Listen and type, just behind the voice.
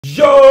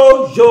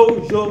Yo,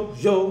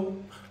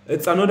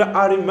 it's another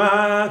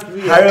MACK.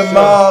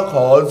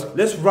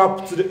 Let's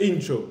rap to the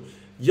intro.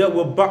 Yeah,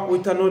 we're back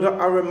with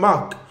another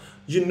MACK.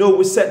 You know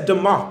we set the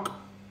mark.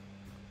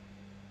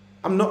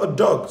 I'm not a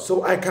dog,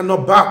 so I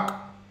cannot bark.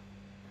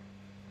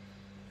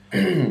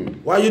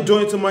 Why are you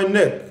doing to my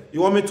neck?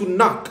 You want me to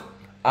knock?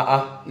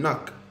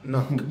 Knock.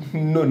 No.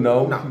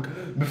 Knock.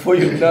 Before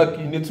you knock,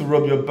 you need to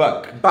rub your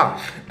back.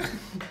 Back.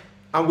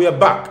 And we are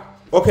back.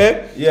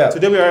 Okay? Yeah.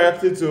 Today we are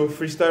reacting to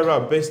freestyle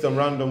rap based on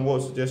random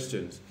word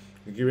suggestions.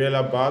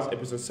 Guerrilla bars,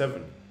 episode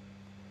 7.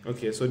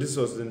 Okay, so this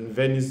was in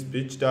Venice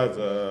Beach, that's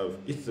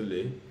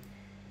Italy.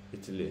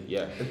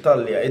 Yeah.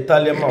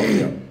 Italian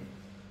mafia.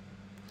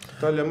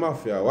 Italian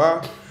mafia, wow.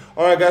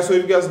 Alright guys, so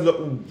if you guys are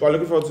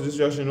looking forward to this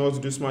reaction, you know what to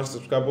do, smash the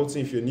subscribe button.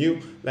 If you're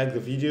new, like the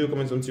video,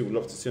 comment something we'd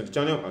love to see on the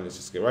channel, and let's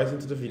just get right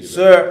into the video.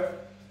 Sir.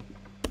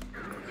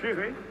 Excuse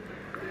me.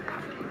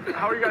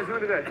 How are you guys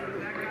doing today?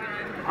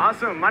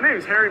 Awesome. My name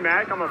is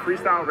MACK. I'm a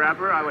freestyle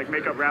rapper. I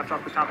make up raps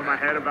off the top of my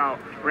head about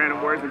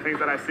random words and things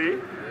that I see.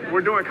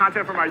 We're doing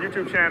content for my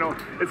YouTube channel.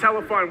 It's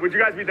hella fun. Would you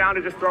guys be down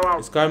to just throw out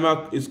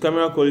His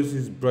camera quality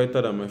is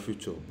brighter than my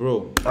future,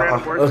 bro.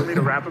 random words for me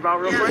to rap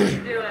about real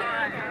quick?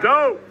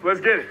 Dope.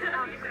 Let's get it.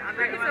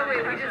 So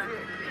wait, we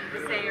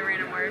just say a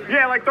random word?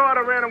 Yeah, throw out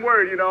a random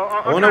word, you know.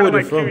 I'll kind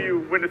of cue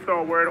you when to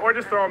throw a word, or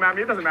just throw them at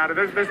me. It doesn't matter.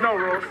 There's no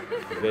rules.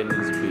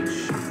 Venice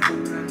Beach.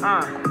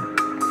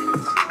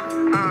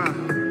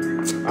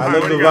 I Alright,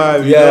 love what the do you got?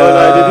 vibe.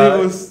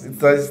 Yeah. It's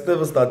It's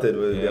never started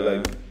with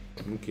yeah.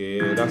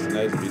 Okay, that's a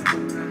nice beat.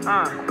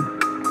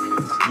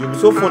 You'll be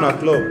so fun at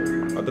the club.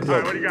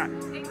 Alright, what do you got?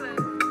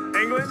 England.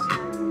 England?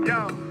 Yo,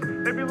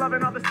 they be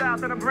loving all the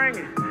styles that I'm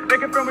bringing. They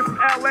can feel me from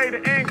LA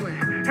to England.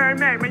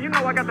 MACK, man, you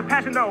know I got the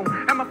passion though.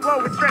 And my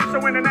flow is stretched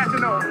so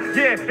international.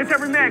 Yeah, it's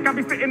MACK, I'll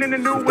be spitting in a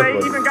new way.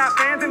 Even got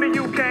fans in the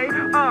UK.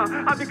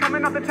 I'll be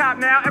coming off the top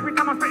now. Every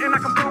time I'm spitting, I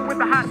come through with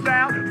the hot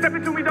style. Step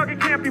into me, dog, it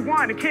can't be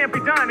won, it can't be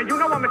done. And you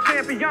know I'm a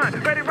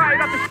champion. Ready right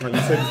up the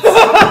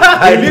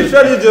I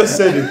literally just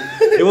said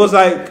it. It was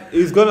like,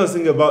 he's gonna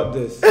sing about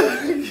this.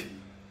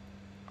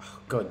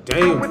 God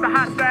damn. with the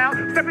hot style.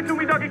 Step into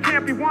me, dog, it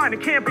can't be won, it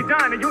can't be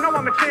done. And you know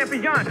I'm a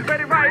champion.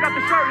 Ready right up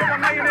the shirt, yeah,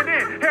 I'm laying it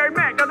in.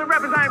 MACK, other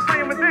rappers, I ain't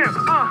playing with them.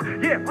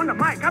 Yeah, on the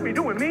mic, I be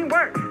doing mean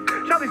work.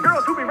 Show these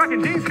girls who be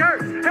rocking jean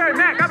skirts.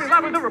 MACK, I be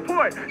live with the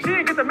report. She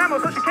didn't get the memo,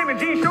 so she came in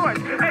jean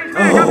shorts. Hey,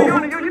 Mac, I be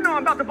on it, you know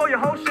I'm about to blow your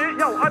whole shit.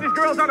 Yo, all these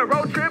girls on a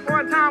road trip.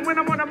 One time when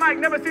I'm on the mic,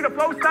 never see the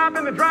flow stop.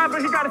 And the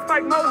driver, he got his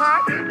spike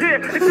mohawk.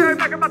 Yeah, it's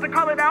MACK, I'm about to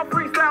call it out.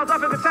 Freestyles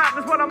off at the top,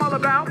 that's what I'm all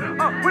about.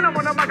 When I'm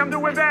on the mic, I'm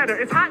doing better.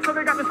 It's hot, so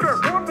they got the skirt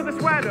warm for the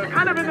sweater.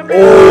 Kind of in the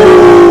middle.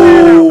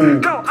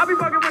 No, I be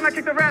bugging when I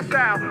kick the rap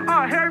style.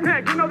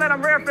 MACK, you know that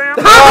I'm rare, fam.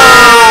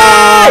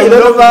 You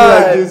love to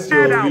like this,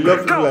 yo. You love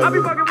to No, I be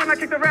like bugging when I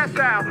kick the rap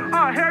style.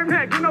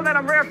 MACK, you know that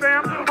I'm rare,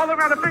 fam. All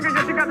around the finger,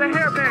 yes, you got the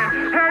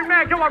hairband.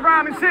 MACK, yo, I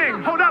rhyme and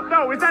sing. Hold up,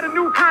 though, is that a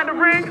new kind of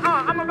ring?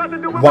 I'm about to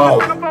do it with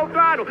a full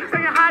throttle.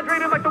 Staying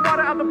hydrated like the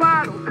water out the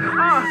bottle.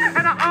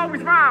 And I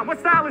always rhyme. What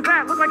style is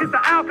that? Look like it's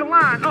the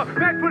alkaline.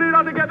 MACK put it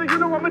all together, you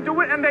know I'ma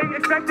do it, and they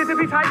expect it to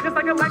be tight, just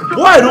like electric.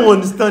 What I don't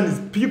understand is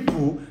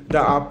people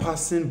that are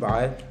passing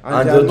by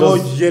and they're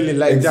not yelling,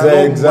 like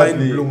they're not mind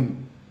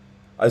blown.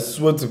 I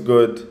swear to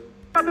God.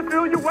 About to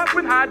fill you up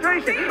with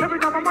hydration. Every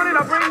time I'm on it,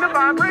 I bring the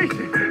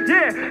vibration.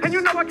 Yeah, and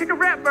you know I kick a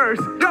rap verse.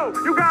 Yo,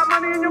 you got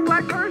money in your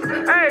black purse?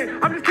 Hey,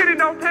 I'm just kidding,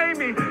 don't pay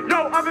me.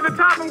 Yo, up at the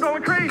top, I'm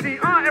going crazy.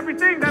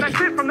 Everything that I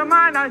spit from the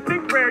mind, I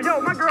think rare.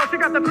 Yo, my girl, she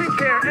got the pink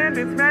hair and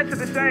it's matching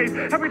the shades.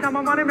 Every time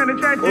I'm on him in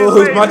the chat,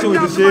 it's matching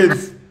with the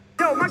shades.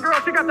 Yo, my girl,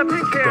 she got the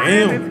pink hair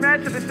and it's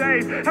matching the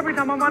shades. Every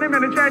time I'm on him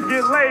in the chat,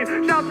 get laid.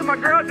 Shout out to my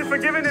girl just for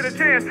giving it a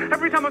chance.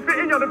 Every time I'm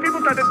spitting, yo, the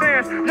people start to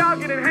dance. Y'all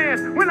get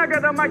enhanced. When I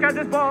got the mic, I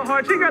just ball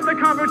hard. She got the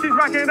combo, she's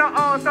rocking the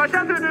all-star.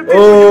 Shout out to the people,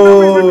 you know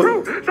we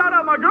recruit. Shout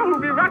out my girl who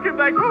be rocking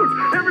black boots.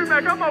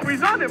 MACK, I'm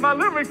always on it. My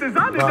lyrics is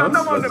on it. Y'all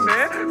know I'm the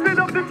man. Spit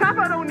up the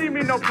top, I don't need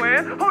me no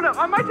plan. Hold up,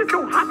 I might just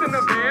go hop in the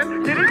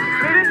van. Get it?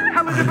 Spit it?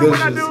 Hella different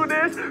when I do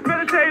this.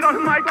 Meditate on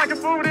the mic like a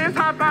Buddhist.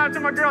 High five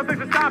to my girl,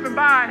 thanks for stopping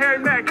by.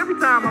 MACK, every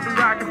time I be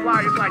rocking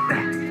flyers like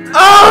that.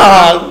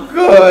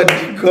 Good.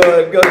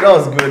 That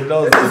was good.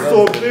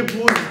 So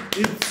people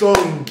eat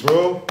song,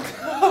 bro.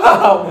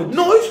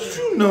 No, it's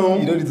true now.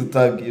 You don't need to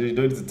tag. You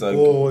don't need to tag.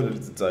 Oh. You don't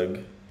need to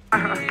tag.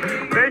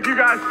 Thank you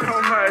guys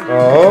so much.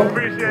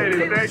 Appreciate it.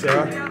 Thank you.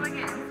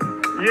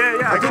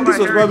 Yeah. I think this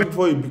was probably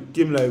before you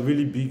became like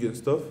really big and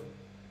stuff.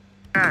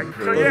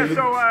 So yeah,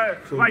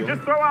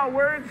 just throw out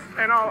words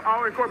and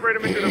I'll incorporate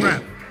them into the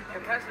rap.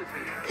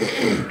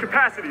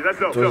 Capacity, that's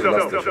dope.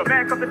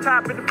 MACK off the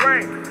top of the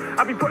brain.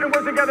 I be putting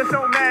words together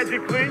so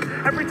magically.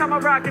 Every time I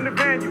rock in the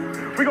venue,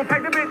 we gon'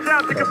 pack the bitch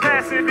out to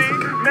capacity.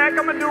 MACK,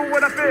 I'ma do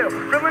what I feel.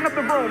 Filling up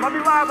the room, I'll be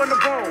live on the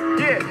phone.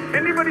 Yeah,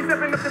 anybody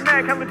stepping up to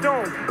MACK, hella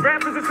dome.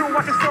 Rappers is who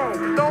I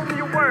consume. Throw me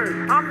a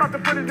word, I'm about to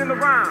put it in the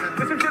rhyme.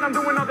 This is shit I'm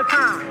doing all the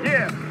time.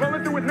 Yeah,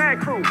 rolling through with MACK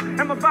crew.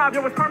 And my vibe,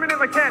 yo, it's permanent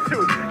like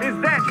tattoo. Is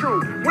that true?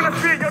 When I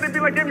spit, yo, they be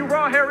like, damn, you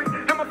raw, Harry.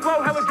 And my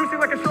flow hella juicy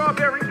like a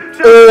strawberry.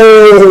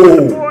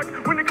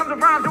 When it comes to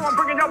rhymes, yo, I'm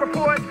bringing y'all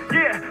reports.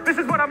 Yeah, this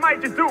is what I might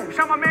might just do.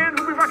 Shout my man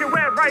who be rocking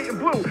red, white, and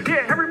blue.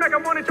 Yeah, Harry Mack, I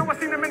wanted Joe, I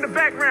seen him in the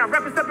background.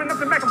 Rapping stepping up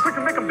the Mac, I'm quick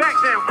to make him back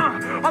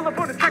down. All up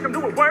on the track, I'm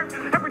doing work.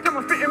 Every time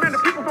I'm spitting, man, the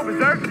people go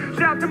berserk.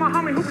 Shout out to my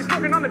homie who be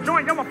smoking on the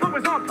joint. Yo, my flow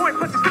is on point,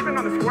 plus he's sipping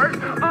on the squirt.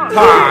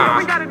 Yeah,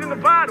 we got it in the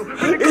bottle. This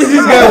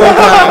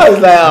guy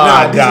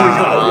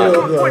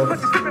was like,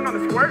 Plus he's sipping on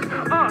the squirt.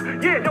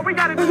 Yeah, yo, we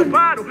got it in the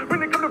bottle.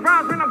 When it come to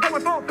rhymes, man, I'm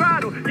going full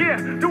throttle. Yeah,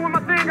 doing my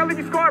thing, I'll leave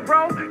you scarred,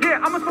 bro. Yeah,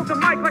 I'ma smoke the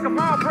mic like a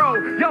mall, bro.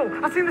 Yo,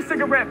 I seen the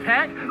cigarette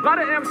pack.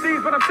 Lot of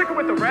MCs, but I'm sticking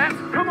with the raps.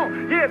 Come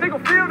on, yeah, they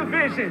gon' feel the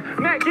vision.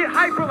 Matt, get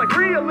hyper like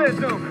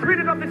realism. Read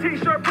it off the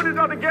t-shirt, put it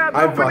all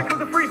together. When it comes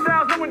to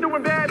freestyles, no one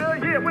doing better.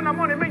 Yeah, when I'm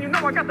on it, man, you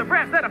know I got the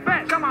raps that are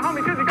fat. Shout my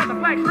homie, cause he got the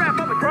black strap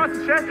all across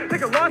his chest.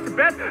 Nigga lost the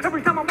best.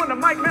 Every time I'm on the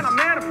mic, man, I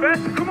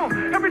manifest. Come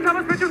on, every time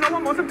I spit, you know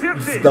I'm on some tip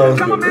shit.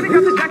 Shout my man, he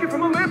got the jacket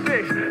from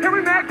Olympics.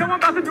 Harry Mack, yo, I'm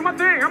about to do my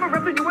thing. I'ma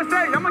rep the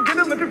USA, I'ma get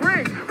Olympic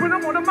rings. When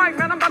I'm on the mic,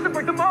 man, I'm about to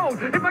break the mold.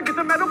 If I get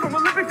the medal from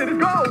Olympics, it is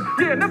gold.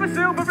 Yeah, never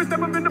silver,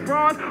 step up in the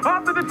bronze.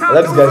 Off to the top,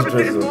 Let's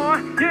get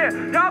yeah,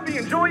 y'all be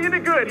enjoying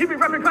it good. He be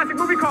rapping classic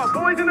movie called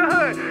Boys in the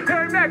Hood.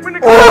 Harry Mack, when the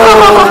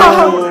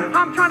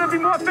I'm trying to be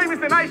more famous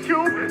than Ice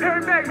Cube.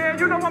 Harry Mack, man,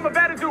 you know I'm a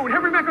better dude.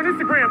 Harry Mack on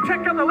Instagram,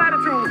 check out the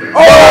latitude.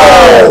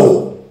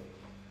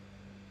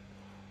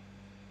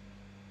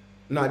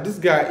 Nah, this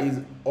guy is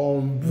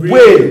on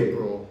Wait,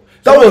 bro.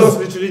 that was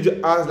literally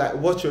just asked like,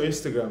 what's your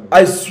Instagram?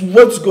 I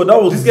swear to God,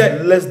 that was This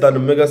guy- less than a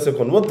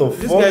megasecond. What the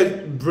This fuck? guy's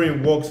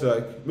brain works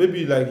like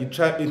maybe like he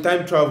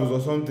time travels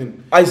or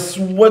something. I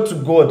swear to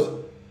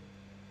God.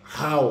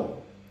 How?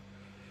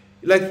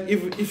 Like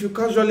if you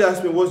casually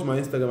ask me what's my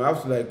Instagram, I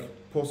have to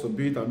like pause a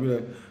bit and be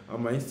like,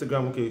 on my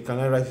Instagram, okay, can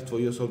I write it for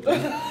you or something?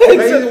 Like,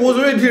 it was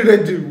already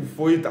ready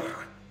for it.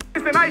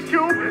 It's an Ice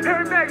Cube.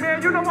 Harry Mack,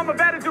 man, you know I'm a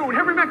better dude.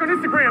 Harry Mack on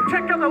Instagram,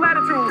 check out the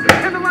latitude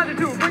and the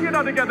longitude. Bring it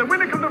all together.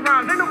 When it comes to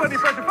rhymes, ain't nobody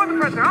pressure for the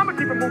pressure. I'ma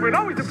keep it moving,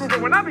 always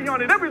improving. When I be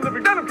on it, every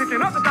lyric that I'm kicking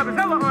off the top is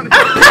hella honest.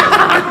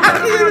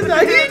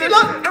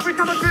 Every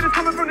time I spit, it's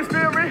coming from the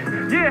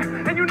spirit.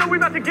 Yeah, and you know we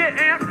about to get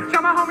amped.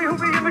 Shout my homie who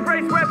be in the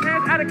gray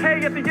sweatpants. Add a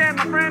K at the end,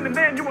 my friend, and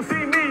then you will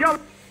see me. Yo.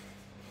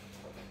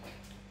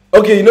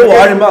 Okay, you know what,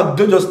 Harry Mack,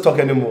 don't just talk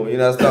anymore. You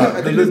understand?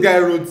 I think this guy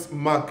wrote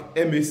MACK,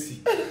 MAC.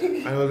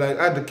 And I was like,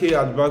 add the K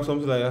at the back,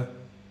 something like that.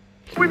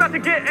 We about to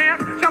get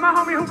amped. Shout my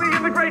homie who be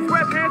in the gray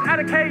sweatpants. Add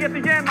a K at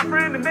the end, my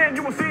friend, and then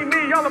you will see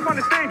me all up on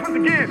the stage once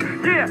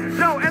again. Yeah,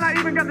 yo, and I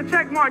even got the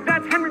check mark.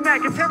 That's Henry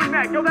Mack, it's Harry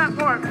Mack. Yo, that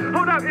part.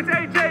 Hold up, it's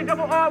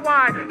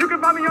AJ-RRY. You can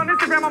find me on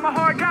Instagram, I'm a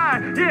hard guy.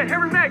 Yeah,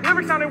 Harry Mack,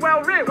 lyrics sounded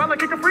well writ. While I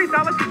kick a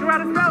freestyle, let's teach you how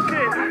to spell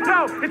shit.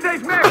 Yo, it's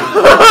H Mack.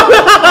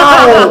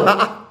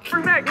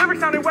 Harry Mack, lyrics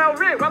sounded well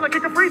writ. While I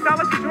kick a freestyle,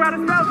 let's teach you how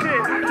to spell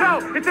shit.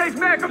 Yo, it's H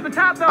Mack up the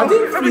top though. I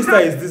think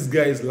freestyle is this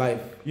guy's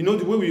life. You know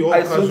the way we all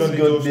I swear casually to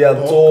God, just their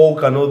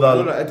talk and all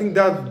that. No, I think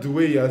that's the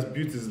way he has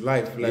built his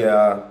life. Like,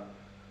 Yeah.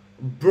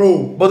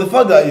 bro. But the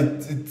fact that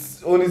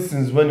it's only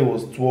since when he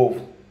was 12.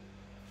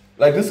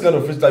 Like this kind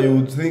of freestyle, you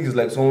would think is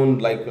like someone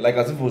like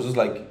as if it was just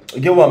like,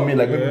 you get what I mean?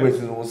 Like maybe Yeah. when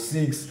since he was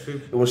 6,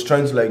 it was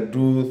trying to like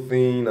do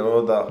thing and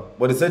all that.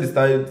 But they said it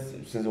started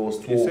since it was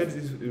 12. He said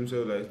this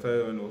himself like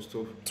started when he was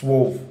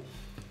 12.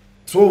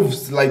 12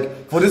 is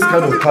like, for this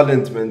kind of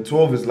talent, man,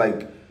 12 is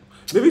like,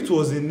 Maybe it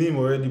was in him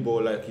already,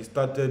 but like he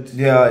started.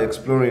 yeah,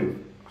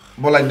 exploring.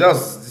 But like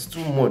it's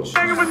too much.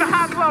 Hanging with the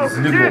hot flow.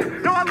 Yeah,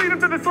 yo, I lead him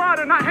to the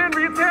slaughter. Not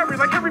Henry, it's Harry,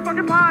 like Harry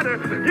fucking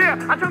Potter.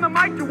 Yeah, I turn the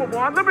mic to a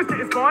wand. Lyrics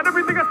getting spawned.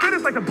 Everything I spit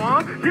is like a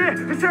bomb. Yeah,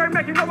 it's Harry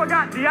Mack, you know I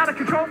got the out of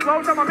control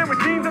flow. Tell my man with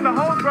jeans in the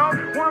hose, bro.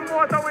 One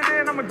more, throw it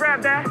in, I'ma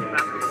grab that.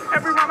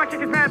 Every rhyme I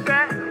kick is mad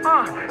fat.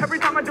 Every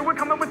time I do it,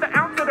 coming with the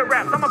ounce of the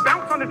raps. I'ma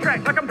bounce on the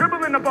track like I'm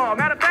dribbling the ball.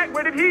 Matter of fact,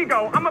 where did he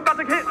go? I'm about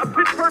to hit a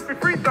pitch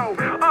perfect free throw.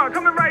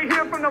 Coming right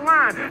here from the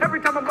line. Every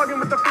time I'm bugging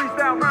with the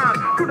freestyle rhymes.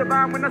 To the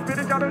line when I spit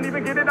it, y'all don't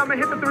even get it. I'ma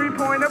hit the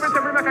 3-point. Every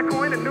time I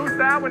coin a new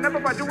style. Whenever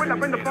I do it, I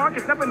bring the funk.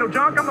 It's never no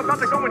junk. I'm about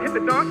to go and hit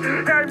the dunk.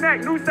 Harry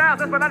Mack, new styles.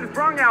 That's what I just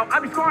brung out. I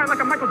be scoring like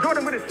a Michael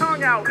Jordan with his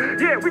tongue out.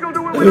 Yeah, we gon'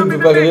 do it when I'm in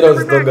the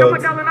mix. Harry Mack, I'm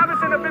like Allen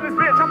Iverson up in this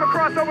bitch. I'ma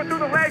cross over through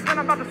the legs and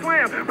I'm about to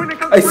slam. When it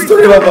comes to He's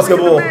talking about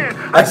basketball.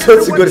 I swear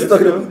to God, he's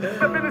talking about.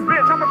 Up in this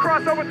bitch, I'ma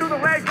cross over through the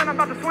legs and I'm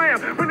about to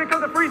slam. When it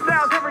comes to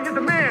freestyles, Harry is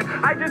the man.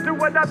 I just do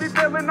what I be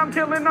feeling. I'm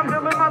killing, I'm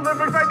dealing my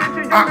lyrics right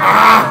into your man.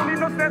 I don't need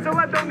no stencil,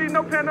 I don't need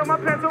no pen on my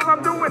pencil.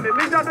 I'm doing it.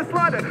 Leave y'all to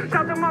slaughter.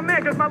 Shout to my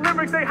man, cause my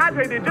lyrics stay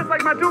hydrated. Just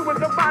like my dude with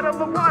a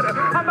bottle of water.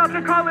 I'm about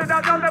to call it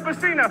out, y'all never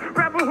seen a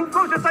rapper who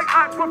flows just like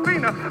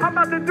Aquafina. I'm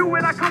about to do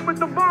it, I come with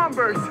the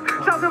bombers.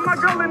 Shout to my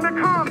girl in the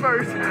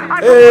Converse. I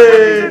come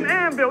with an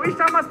anvil. Each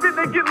time I spit,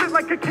 they get lit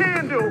like a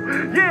candle.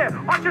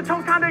 Yeah, arch your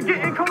toes kinda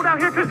getting cold out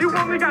here cause you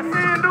only got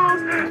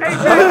sandals.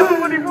 AJ,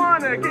 do what he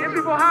wanna. Getting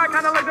people high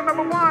kinda like the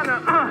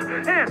marijuana.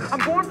 And I'm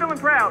born feeling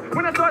proud.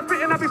 When I start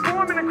spitting, I be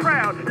forming a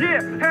crowd.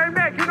 Yeah, Harry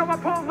Mack, you know I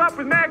pull up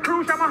with Mad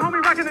Crew. Shout my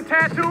homie rocking the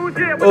tattoos.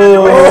 Yeah,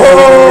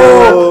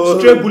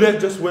 Straight bullet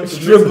just went to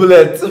Straight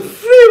bullet.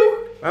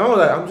 I was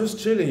like, I'm just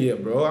chilling here,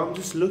 bro. I'm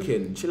just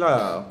looking. Chill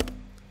out.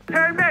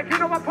 Harry Mack, you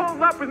know I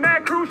pull up with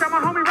Mad Crew. Shout my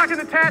homie rocking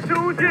the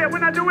tattoos. Yeah,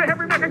 when I do it,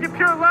 Harry Mack, I get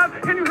pure love.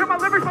 Can you hear my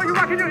lyrics while you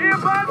rocking your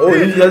earbuds? Oh,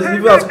 he has Harry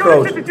even has Mack,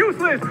 crowd. Shit is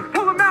useless.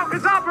 Pull him out. out,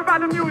 cause I'll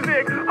provide the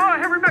music. Oh,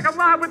 Harry Mack, I'm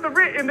live with the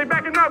written. They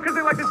backing up cause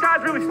they like this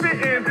guy's really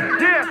spitting.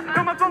 Yeah,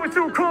 no, my flow is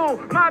too cool.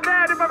 My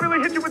bad if I really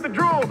hit you with the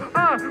drool.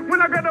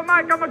 When I grab the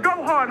mic, I'ma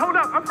go hard. Hold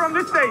up, I'm from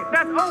this state.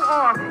 That's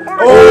OR.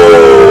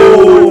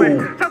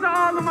 Shout to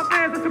all of my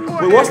fans that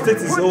support. Wait, what state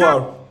is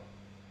OR?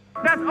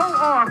 That's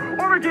OR,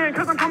 Oregon,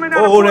 cause I'm coming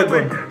out of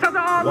Oregon. Portland. Shout to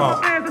all of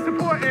my fans that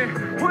supporting.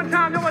 One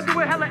time, yo, I do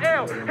it hella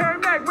L. Harry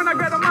Mack, when I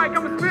grab the mic,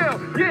 I'ma spill.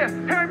 Yeah,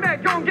 Harry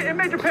Mack, yo, I'm getting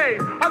major paid.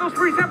 Are those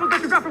free samples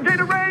that you got from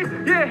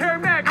Gatorade? Yeah, Harry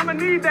Mack, I'ma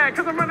need that,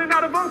 cause I'm running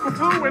out of vocal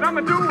fluid.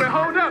 I'ma do it,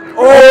 hold up.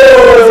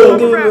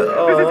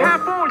 This is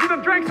half full, you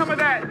done drank some of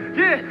that.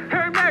 Yeah,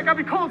 Harry Mack, I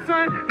be cold,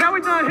 son. Now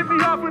we done hit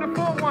me off with a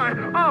full one.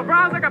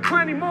 Rhymes, I got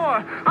plenty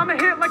more. I'ma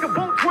hit like a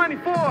Bolt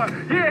 24.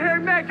 Yeah,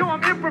 Harry Mack, yo,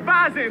 I'm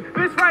improvising.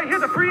 This right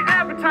here's a free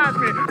advertisement.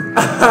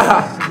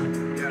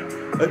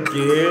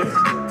 Okay.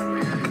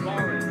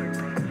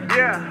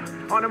 Yeah,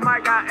 on the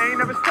mic I ain't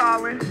never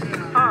stalling.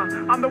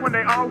 I'm the one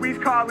they always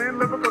calling.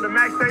 Lyrical, the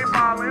max stay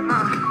ballin'.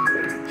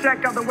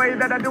 Check out the way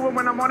that I do it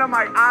when I'm on the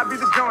mic. I be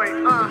the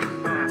joint.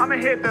 I'ma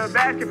hit the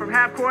basket from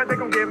half court. They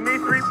gon' give me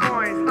 3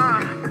 points.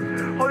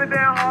 Hold it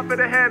down off of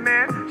the head,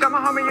 man. Shot my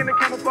homie in the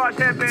camouflage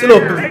headband.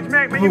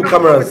 H-Mac, man, you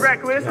know it's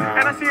reckless.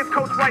 And I see it's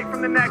Coach White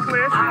from the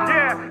necklace.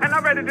 Yeah, and I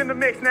read it in the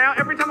mix now.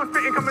 Every time I'm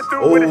spitting coming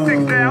through with a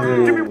 6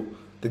 now. Give me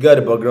the guy in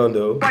the background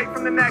though. White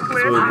from the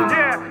necklace.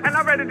 Yeah, and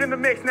I read it in the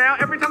mix now.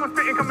 Every time I'm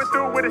spitting coming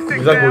through with a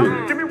 6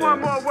 now. Give me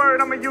one more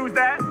word, I'ma use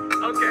that.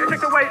 Okay.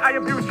 Check the way I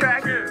abuse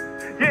track.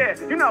 Yeah,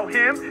 you know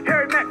him.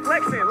 Harry Mack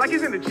flexing like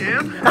he's in the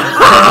gym.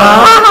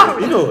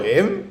 You know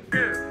him?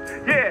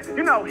 Yeah,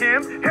 you know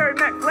him. Harry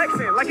Mack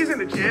flexing like he's in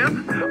the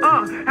gym.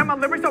 And my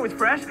lyrics always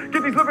fresh.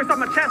 Get these lyrics off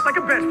my chest like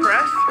a bench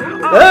press.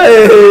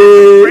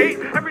 Great.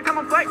 Every time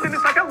I'm flexing,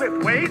 it's like I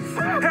lift weights.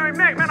 Harry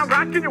Mack, man, I'm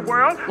rocking your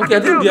world. Okay, I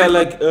think they are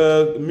like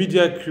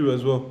media crew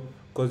as well,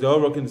 because they're all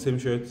rocking the same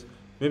shirts.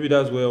 Maybe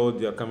that's where all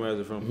their cameras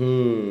are from.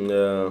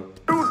 Yeah.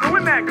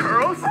 Doing that,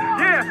 girls.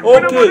 Yeah.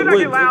 Okay,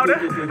 wait.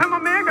 And my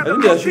man got I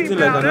think they are shooting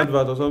like an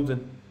advert or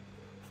something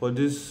for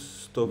this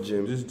stuff,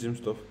 this gym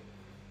stuff.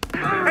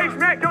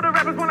 H-Mack, yo, the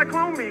rappers wanna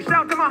clone me.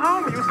 Shout to my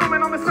homie who's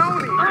filming on the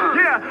Sony.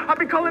 Yeah, I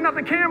be calling out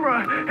the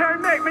camera. Harry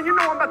Mack, man, you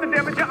know I'm about to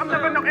damage ya. I'm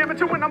never no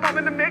amateur when I'm all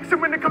in the mix.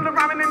 And when it comes to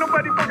rhyming, ain't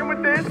nobody fucking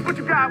with this. What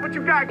you got? What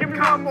you got? Give me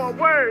one more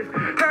word.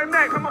 Harry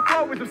Mack, man, my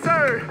flow is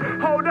absurd.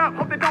 Hold up,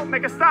 hope they don't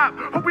make a stop.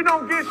 Hope we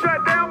don't get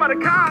shut down by the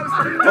cops.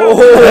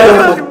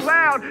 Too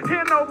loud.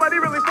 Here nobody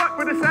really fuck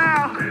with the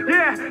sound.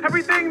 Yeah,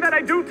 everything that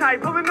I do tight.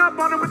 Pulling up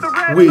on it with the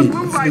red and the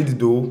blue light.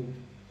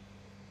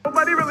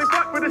 Nobody really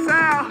fuck with the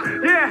sound.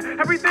 Yeah,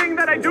 everything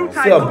that I do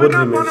tight. All of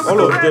them.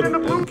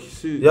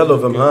 Yeah, all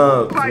of them,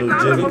 huh? I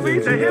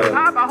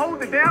hold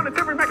it down. It's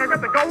Harry Mack. I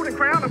got the golden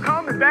crown. I'm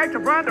coming back to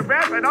run the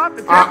rap right off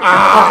the tip.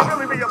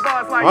 Really be a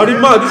boss like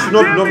this should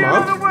not be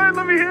normal.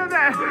 Let me hear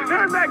that.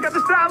 Harry Mack got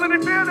the style and they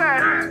feel that.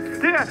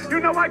 Yeah, you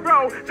know I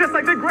grow just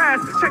like the grass.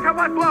 Check how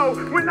I flow.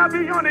 When I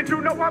be on it,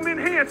 you know I'm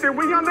enhancing.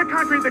 We on the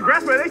concrete, the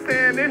grass where they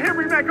stand. And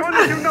Harry Mack on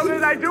it, you know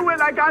that I do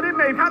it. I got it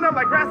made. Kind of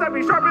like grass, I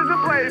be sharp as a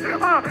blade.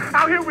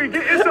 Out here we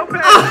getting so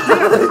bad.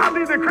 Yeah, I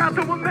leave the crowd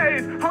so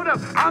amazed. Hold up,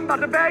 I'm about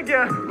to bag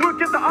ya.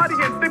 Look at the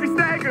audience, they be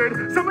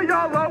staggered. Some of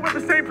y'all low at the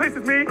same place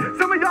as me.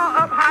 Some of y'all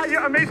up higher,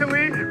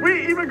 amazingly.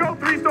 We even go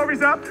 3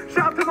 stories up.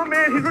 Shout to my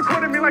man, he's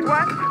recording me like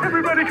what?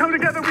 Everybody come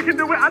together, we can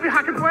do it. I be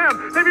hacking flam.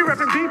 They be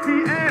repping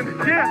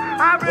BPN. Yeah,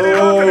 I really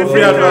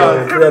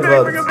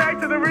bring it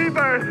back to the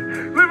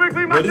rebirth.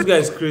 Lyrically, my this guy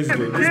is crazy,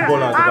 dude. This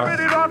baller. I read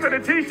it off in a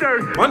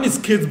t-shirt. Man is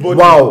skateboarding.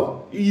 Wow.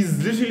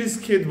 He's literally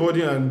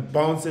skateboarding and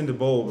bouncing the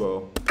ball,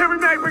 bro. Harry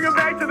Mack, bring it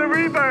back to the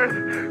rebirth.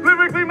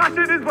 Lyrically, my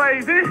shit is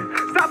blazing.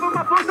 Stop with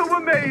my flow so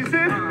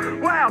amazing.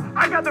 Wow,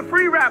 I got the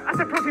free rap. I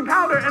said protein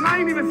powder, and I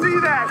ain't even see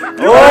that.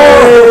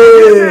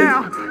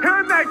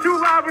 Harry Mack too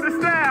loud with the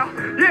style.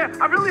 Yeah,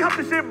 I really hope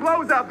the shit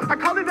blows up. I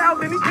called it out,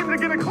 then he came to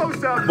get a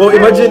close up. But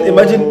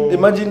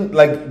imagine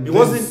like it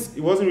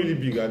wasn't really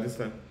big at this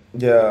time.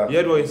 Yeah. You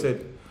heard what he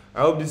said.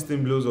 I hope this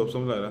thing blows up,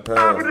 something like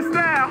that. With the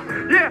style.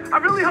 Yeah, I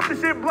really hope the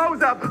shit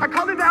blows up. I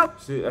called it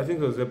out. See, I think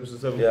it was episode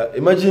 7. Yeah,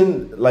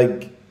 imagine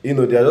like, you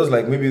know, they're just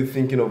like maybe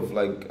thinking of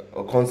like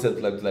a concept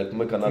like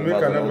make an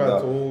advert and all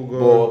that.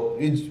 Oh,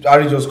 but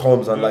Harry just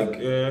comes and like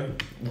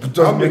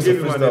just makes a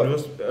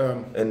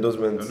freestyle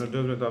endorsement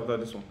after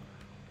this one.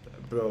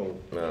 Bro.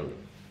 Man.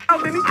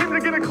 Then he came to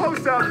get a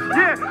close up.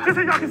 Yeah, just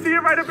so y'all can see it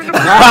right up in the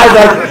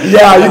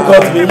yeah, you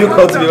caught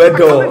me, let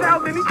go.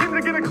 Then he came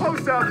to get a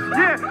close up.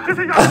 Yeah, just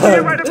so y'all can see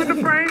it right up in the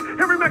frame.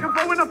 Harry Mack, I'm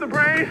blowing up the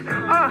brain.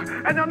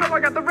 And y'all know I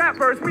got the rap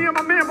verse. Me and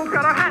my man both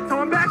got our hats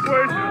on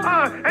backwards.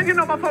 And you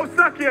know my flow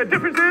suck, yeah.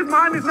 Difference is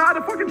mine is not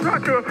a fucking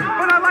trucker.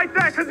 But I like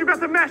that cause you got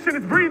the mesh and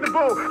it's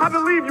breathable. I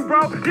believe you,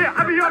 bro. Yeah,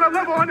 I be on a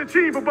level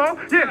unachievable.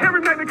 Yeah, Harry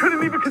Mack, they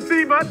couldn't even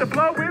conceive but the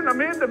flow when I'm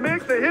in the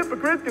mix. The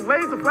hypocrites get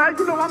laser flag.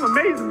 You know I'm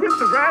amazing with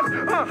the rap.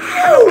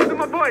 And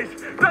my voice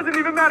doesn't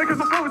even matter cause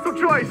my flow is so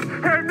choice.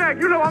 Harry Mack,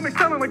 you know I'm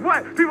excelling like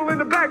what? People in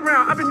the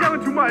background, I've been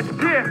yelling too much.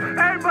 Yeah,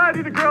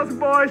 everybody, the girls and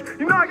boys,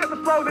 you know I got the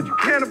flow that you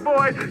can't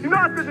avoid. You know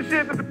I spit the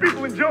shit that the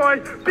people enjoy.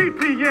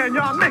 BPN,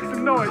 y'all make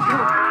some noise.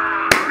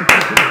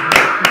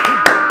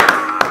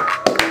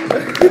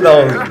 That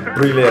was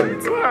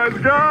brilliant. Let's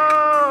go!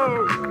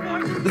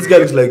 This guy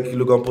looks like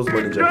Logan Paul's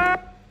manager.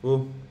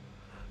 Oh.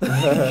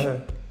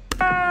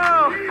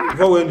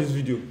 Before we end this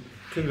video,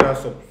 click that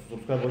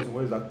subscribe button.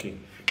 Where is that key?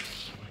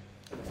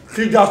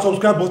 Click that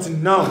subscribe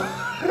button now.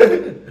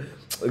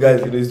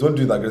 Guys, you know, don't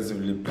do it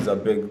aggressively. Please, I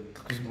beg.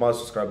 Smash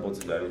subscribe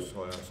button, guys.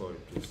 I'm sorry,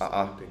 please.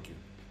 Thank you.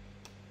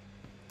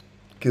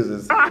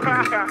 Kisses. I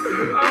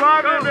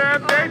love it, man.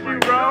 Thank you,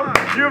 bro.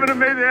 You have an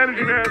amazing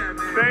energy, man.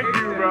 Thank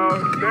you, bro.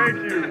 Thank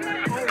you.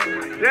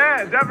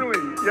 Yeah,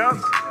 definitely. Yep.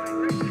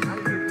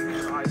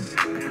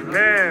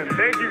 Man,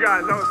 thank you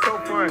guys. That was so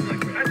fun.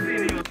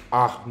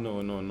 No.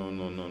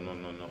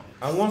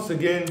 And once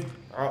again,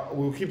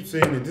 we'll keep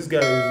saying it. This guy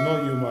is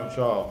not human,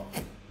 child.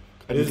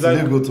 It's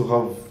like good to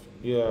have.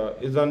 Yeah,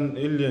 it's an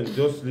alien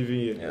just living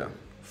here. Yeah.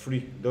 Free.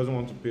 Doesn't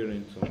want to pay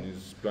rent on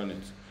his planet.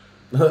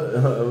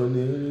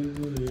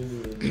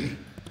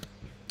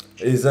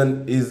 Is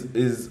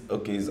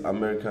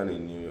American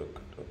in New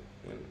York.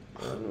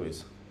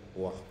 Anyways.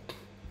 Wow.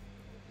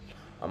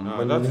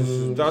 That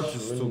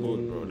is too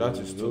good, bro. That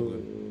is too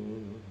good.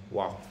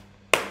 Wow.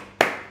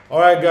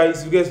 Alright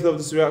guys, if you guys love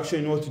this reaction,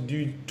 you know what to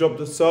do. Drop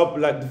the sub,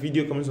 like the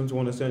video, comment something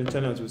you want to say on the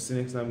channel. We'll see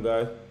you next time,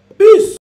 guys. Peace.